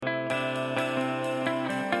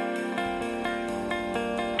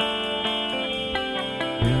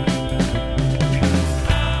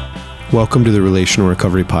Welcome to the Relational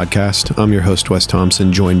Recovery Podcast. I'm your host, Wes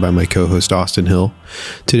Thompson, joined by my co-host, Austin Hill.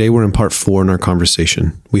 Today, we're in part 4 in our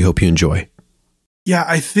conversation. We hope you enjoy. Yeah,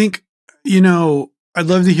 I think, I'd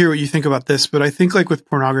love to hear what you think about this, but I think like with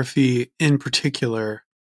pornography in particular,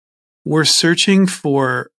 we're searching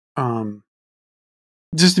for,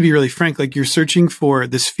 just to be really frank, like you're searching for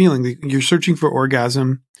this feeling, you're searching for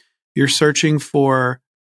orgasm, but you're searching for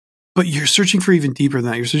even deeper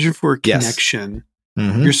than that. You're searching for connection. Yes.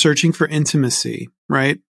 Mm-hmm. You're searching for intimacy,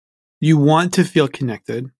 right? You want to feel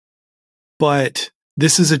connected, but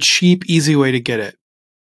this is a cheap, easy way to get it.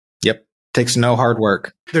 Yep. Takes no hard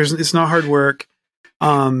work. It's not hard work.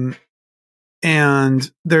 And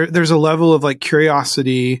there's a level of like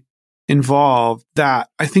curiosity involved that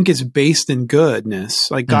I think is based in goodness.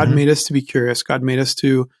 Like God made us to be curious. God made us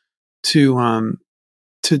to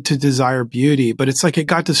desire beauty, but it's like it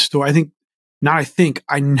got distorted.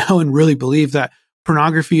 I know and really believe that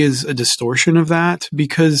pornography is a distortion of that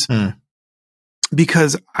because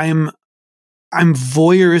I'm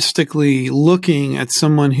voyeuristically looking at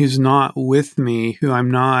someone who's not with me, who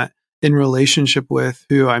I'm not in relationship with,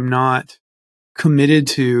 who I'm not committed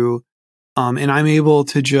to, and I'm able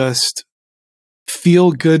to just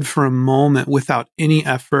feel good for a moment without any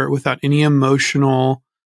effort, without any emotional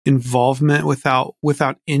involvement,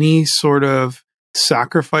 without any sort of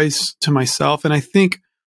sacrifice to myself. And I think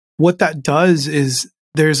what that does is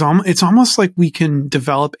it's almost like we can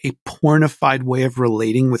develop a pornified way of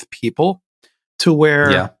relating with people to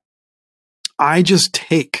where I just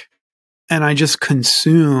take and I just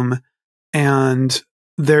consume and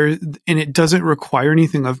it doesn't require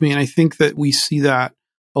anything of me. And I think that we see that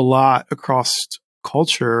a lot across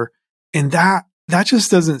culture, and that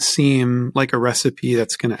just doesn't seem like a recipe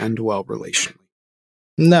that's going to end well relationally.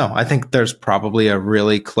 No, I think there's probably a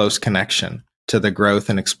really close connection to the growth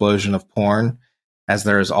and explosion of porn, as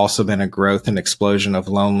there has also been a growth and explosion of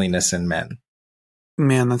loneliness in men.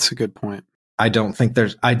 Man, that's a good point. I don't think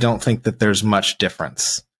that there's much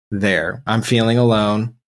difference there. I'm feeling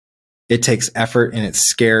alone. It takes effort and it's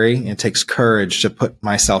scary. It takes courage to put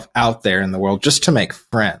myself out there in the world just to make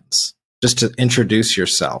friends, just to introduce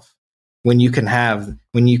yourself. When you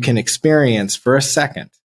can experience for a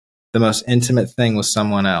second the most intimate thing with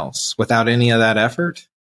someone else without any of that effort,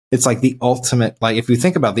 it's like the ultimate, like if you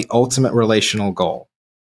think about the ultimate relational goal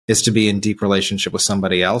is to be in deep relationship with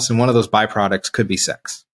somebody else. And one of those byproducts could be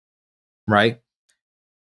sex, right?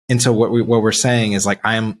 And so what we're saying is like,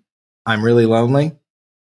 I'm really lonely.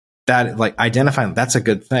 That like identifying, that's a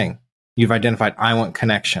good thing. You've identified, I want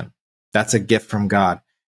connection. That's a gift from God.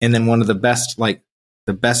 And then one of the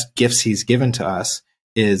best gifts he's given to us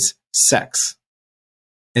is sex.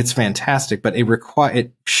 It's fantastic, but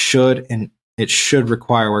it should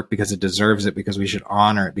require work because it deserves it, because we should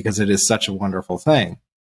honor it, because it is such a wonderful thing.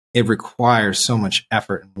 It requires so much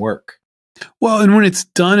effort and work. Well, and when it's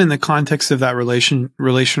done in the context of that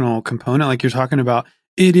relational component, like you're talking about,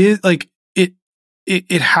 it is like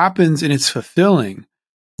it happens and it's fulfilling.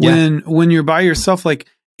 When you're by yourself, like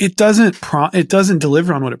it doesn't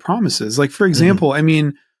deliver on what it promises. Like for example, I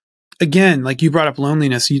mean, again, like you brought up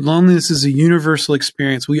loneliness. Loneliness is a universal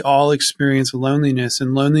experience. We all experience loneliness,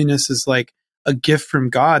 and loneliness is like a gift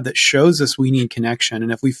from God that shows us we need connection.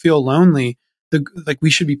 And if we feel lonely,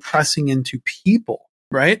 we should be pressing into people,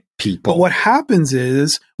 right? But what happens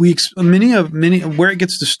is many where it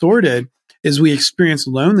gets distorted is we experience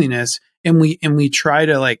loneliness and we try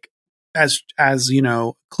to like, as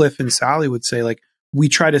Cliff and Sally would say, like we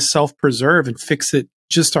try to self-preserve and fix it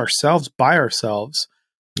just ourselves by ourselves.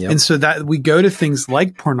 Yep. And so that we go to things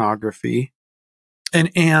like pornography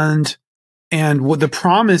and what the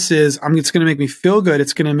promise is, it's going to make me feel good.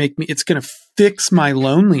 It's going to fix my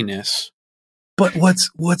loneliness. But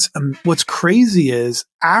what's crazy is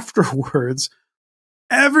afterwards,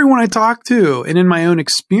 everyone I talk to and in my own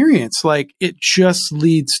experience, like it just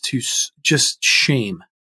leads to just shame.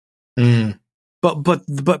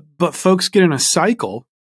 But folks get in a cycle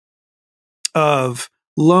of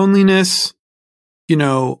loneliness,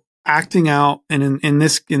 acting out, and in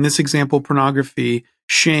this example, pornography,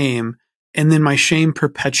 shame, and then my shame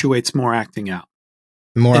perpetuates more acting out,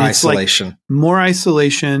 more isolation, more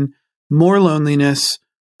loneliness,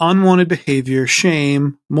 unwanted behavior,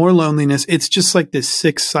 shame, more loneliness. It's just like this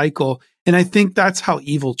sick cycle, and I think that's how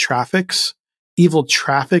evil traffics in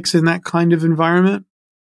that kind of environment,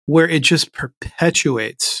 where it just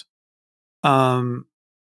perpetuates.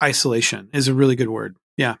 Isolation is a really good word.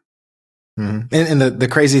 Yeah. Mm-hmm. And the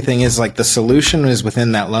crazy thing is like the solution is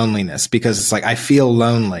within that loneliness, because it's like, I feel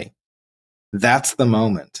lonely. That's the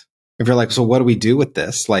moment. If you're like, so what do we do with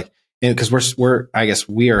this? Like, because I guess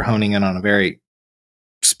we are honing in on a very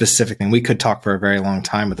specific thing. We could talk for a very long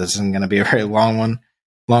time, but this isn't going to be a very long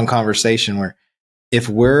conversation where if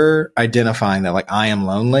we're identifying that like I am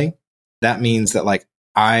lonely, that means that like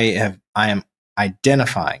I am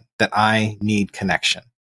identifying that I need connection.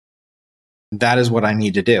 That is what I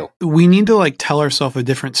need to do. We need to like tell ourselves a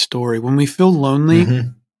different story. When we feel lonely,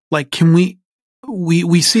 like can we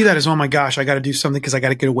see that as, oh my gosh, I got to do something because I got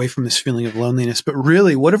to get away from this feeling of loneliness. But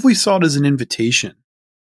really, what if we saw it as an invitation?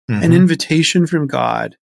 An invitation from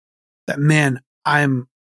God that, man, I'm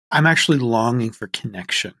actually longing for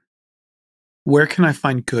connection. Where can I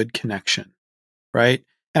find good connection? Right.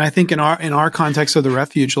 And I think in our context of the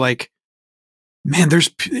refuge, like, man,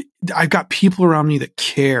 I've got people around me that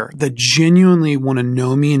care, that genuinely want to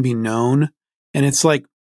know me and be known. And it's like,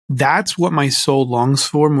 that's what my soul longs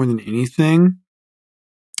for more than anything.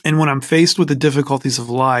 And when I'm faced with the difficulties of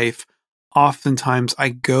life, oftentimes I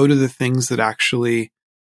go to the things that actually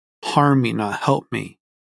harm me, not help me.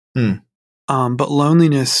 But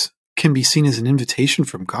loneliness can be seen as an invitation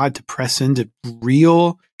from God to press into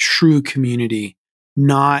real, true community,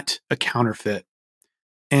 not a counterfeit.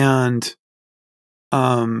 And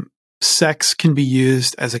sex can be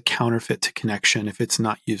used as a counterfeit to connection if it's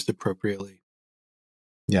not used appropriately.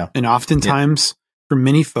 Yeah. And oftentimes, for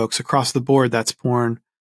many folks across the board, that's porn,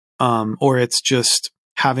 or it's just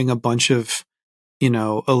having a bunch of,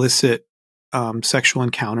 illicit sexual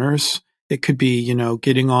encounters. It could be,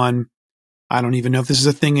 getting on, I don't even know if this is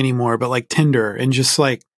a thing anymore, but like Tinder and just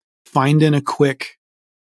like finding a quick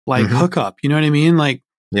like hookup. You know what I mean? Like,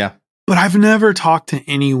 yeah. But I've never talked to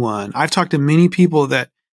anyone. I've talked to many people that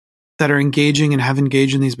are engaging and have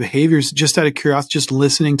engaged in these behaviors just out of curiosity, just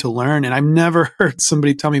listening to learn. And I've never heard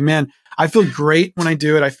somebody tell me, man, I feel great when I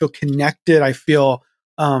do it. I feel connected. I feel,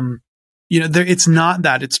 it's not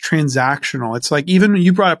that, it's transactional. It's like, even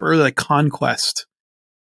you brought up earlier, like conquest.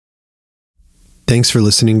 Thanks for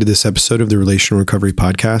listening to this episode of the Relational Recovery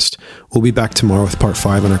Podcast. We'll be back tomorrow with part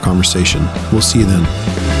 5 on our conversation. We'll see you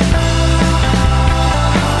then.